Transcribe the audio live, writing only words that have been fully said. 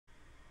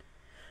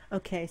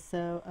Okay,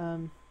 so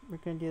we're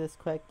gonna do this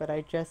quick, but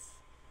I just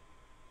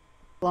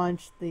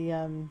launched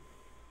the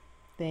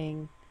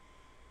thing.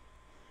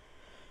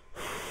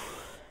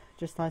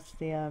 Just launched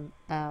the app,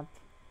 and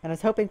I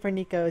was hoping for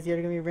Nico's. You're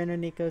gonna be Ren or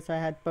Nico, so I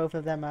had both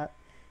of them up.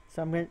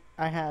 So I'm gonna.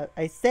 I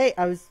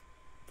was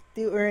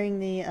during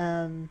the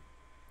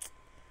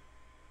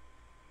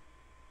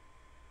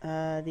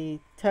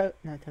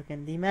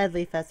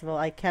medley festival.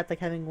 I kept like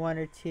having one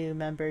or two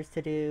members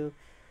to do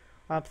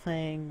while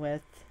playing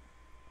with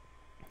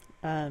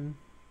um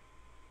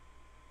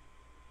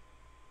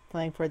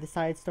playing for the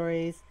side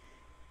stories.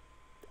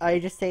 I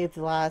just saved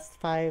the last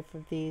 5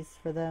 of these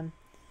for them.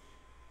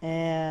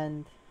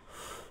 And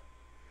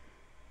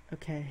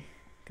okay,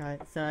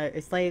 got it. So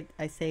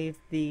I saved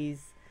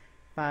these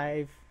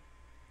 5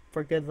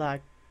 for good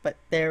luck, but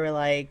there were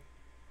like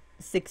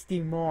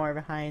 60 more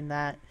behind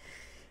that,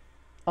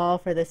 all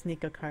for this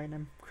Nico card.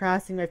 I'm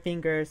crossing my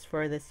fingers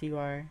for this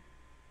UR.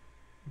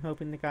 I'm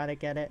hoping to God I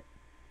get it.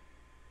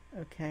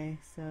 Okay,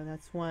 so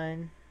that's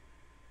 1.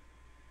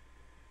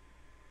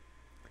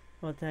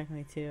 Well,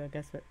 technically 2, I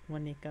guess, but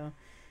 1 Nico.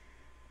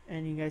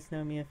 And you guys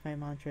know me with my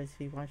mantras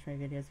if you watched my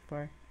videos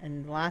before.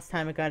 And the last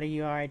time I got a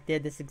UR, I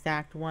did this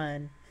exact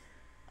one.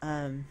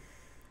 When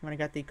I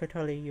got the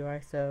Kotoli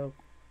UR, so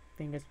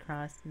fingers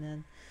crossed. And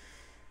then,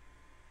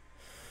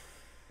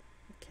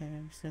 okay,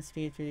 I'm just gonna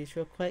speed through these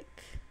real quick.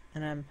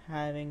 And I'm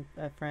having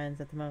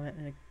friends at the moment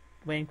and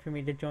waiting for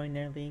me to join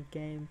their league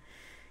game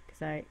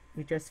because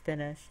we just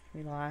finished,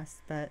 we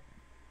lost, but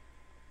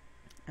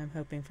I'm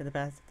hoping for the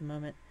best at the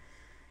moment.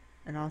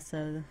 And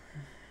also,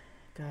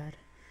 God,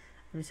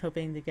 I'm just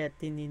hoping to get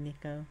the new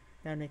Nico.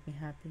 That would make me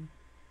happy.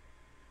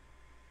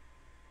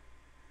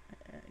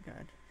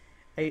 God.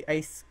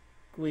 I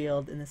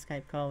squealed in the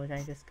Skype call, which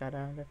I just got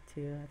out of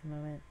too at the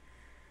moment.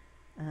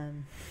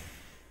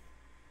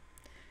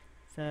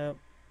 So,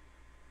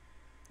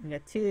 we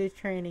got 2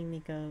 training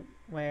Nico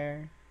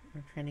wear,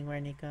 or training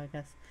wear Nico, I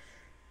guess.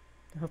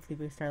 To hopefully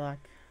boost our luck.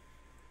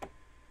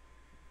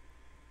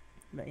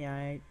 But yeah,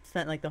 I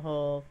spent like the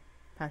whole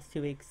past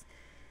 2 weeks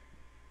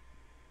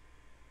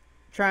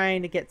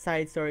trying to get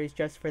side stories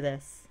just for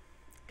this,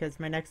 because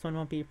my next one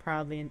won't be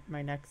probably in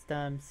my next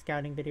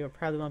scouting video. It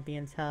probably won't be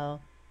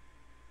until,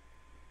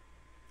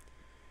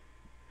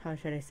 how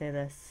should I say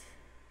this,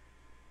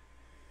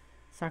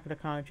 Sakura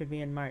College would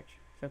be in March,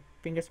 so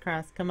fingers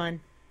crossed. Come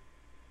on,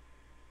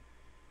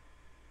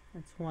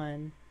 that's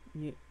 1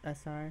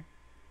 SR.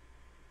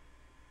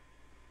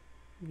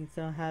 You can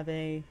still have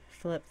a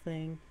flip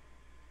thing.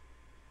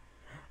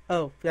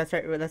 Oh, that's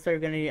right, that's what we're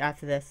gonna do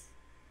after this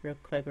real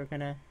quick. We're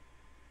gonna,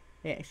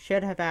 I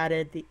should have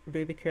added the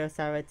Ruby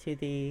Kurosawa to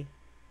the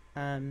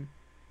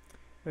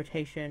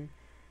rotation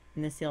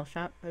in the seal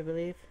shop, I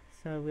believe.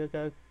 So we'll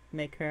go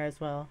make her as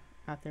well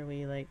after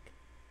we like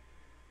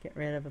get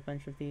rid of a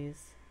bunch of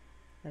these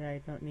that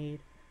I don't need.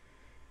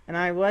 And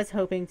I was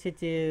hoping to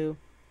do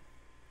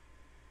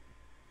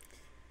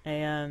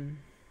a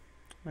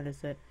what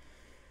is it?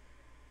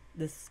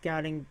 This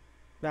scouting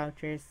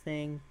vouchers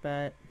thing,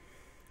 but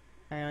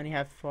I only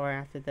have 4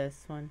 after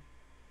this one.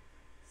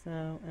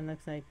 So it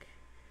looks like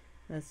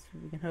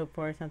we can hope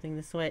for something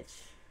to switch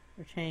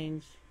or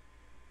change.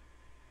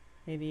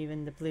 Maybe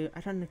even the blue.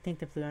 I don't think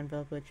the blue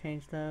envelope would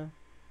change though.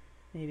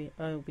 Maybe.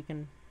 Oh, we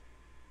can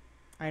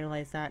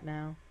idolize that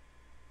now.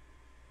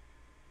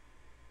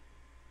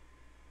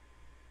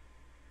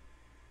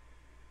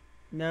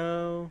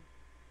 No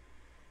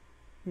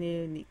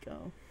new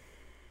Nico.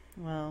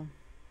 Well,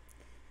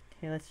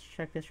 okay, let's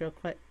check this real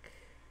quick.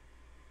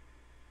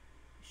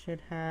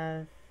 Should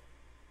have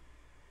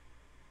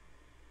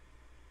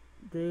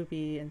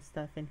Ruby and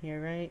stuff in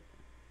here, right?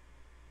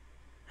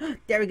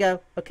 There we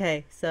go.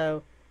 Okay,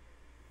 so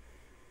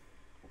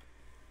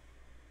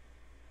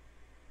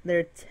there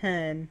are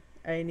 10.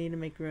 I need to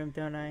make room,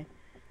 don't I?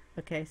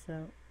 Okay,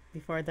 so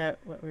before that,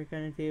 what we're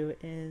gonna do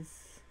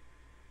is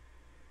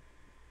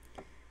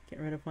get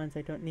rid of ones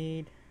I don't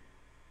need.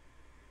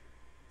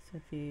 So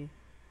if you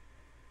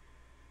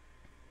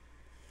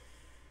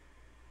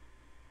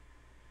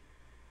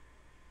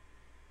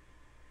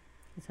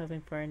I was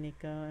hoping for a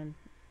Nico, and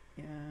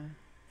yeah.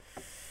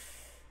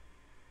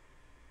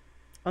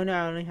 Oh no,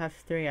 I only have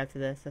 3 after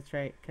this. That's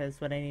right, because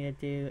what I need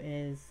to do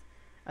is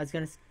I was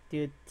gonna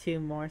do 2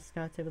 more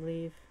scouts, I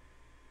believe.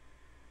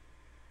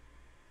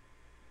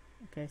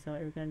 Okay, so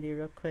what we're gonna do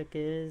real quick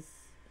is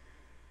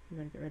we're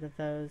gonna get rid of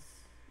those.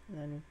 And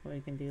then what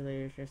we can do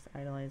later is just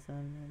idolize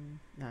them and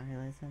not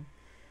idolize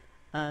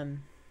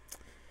them.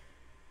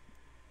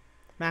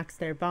 Max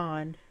their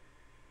bond.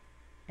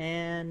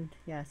 And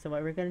yeah, so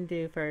what we're gonna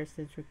do first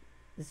is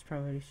this is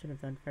probably what we should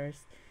have done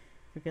first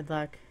for good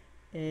luck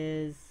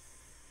is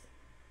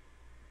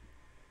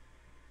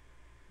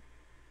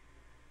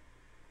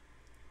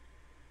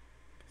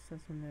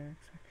this one there.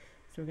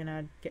 So we're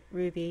gonna get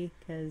Ruby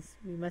because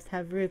we must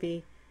have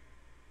Ruby.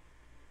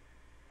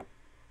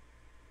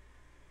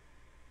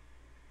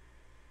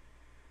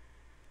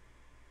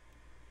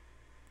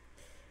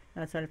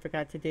 That's what I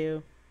forgot to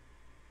do.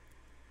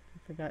 I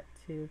forgot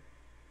to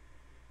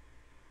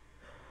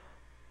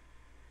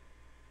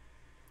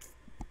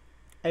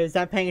I was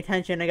not paying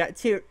attention. I got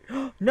two.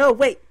 No,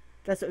 wait.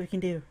 That's what we can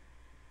do.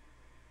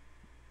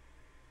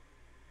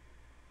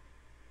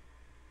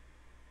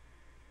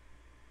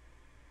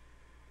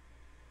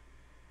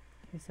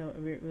 Okay, so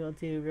what we'll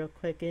do real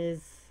quick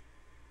is...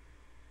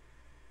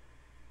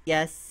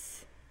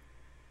 Yes.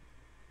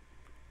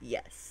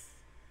 Yes.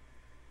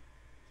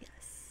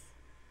 Yes.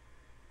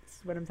 This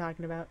is what I'm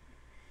talking about.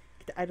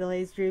 Get the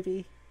idolized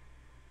ruby.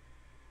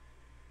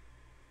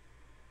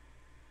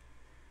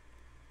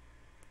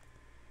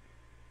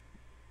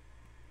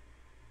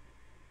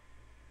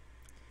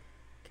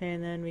 Okay,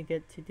 and then we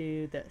get to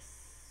do this.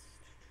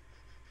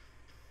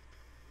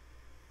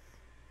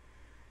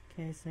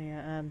 Okay, so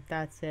yeah,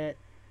 that's it.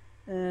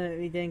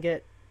 We didn't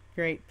get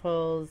great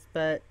pulls,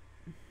 but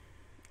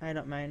I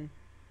don't mind.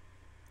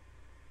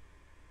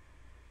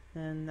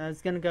 And I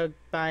was gonna go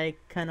buy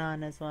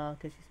Kanan as well,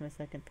 because she's my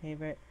second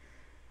favorite.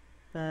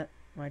 But,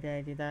 why did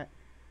I do that?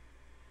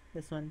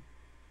 This one.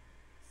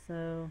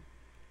 So...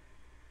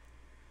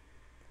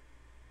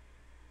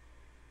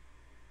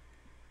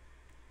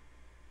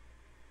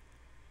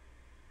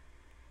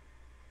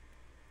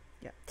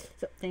 yeah.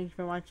 So, thank you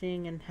for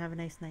watching, and have a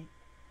nice night.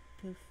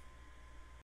 Poof.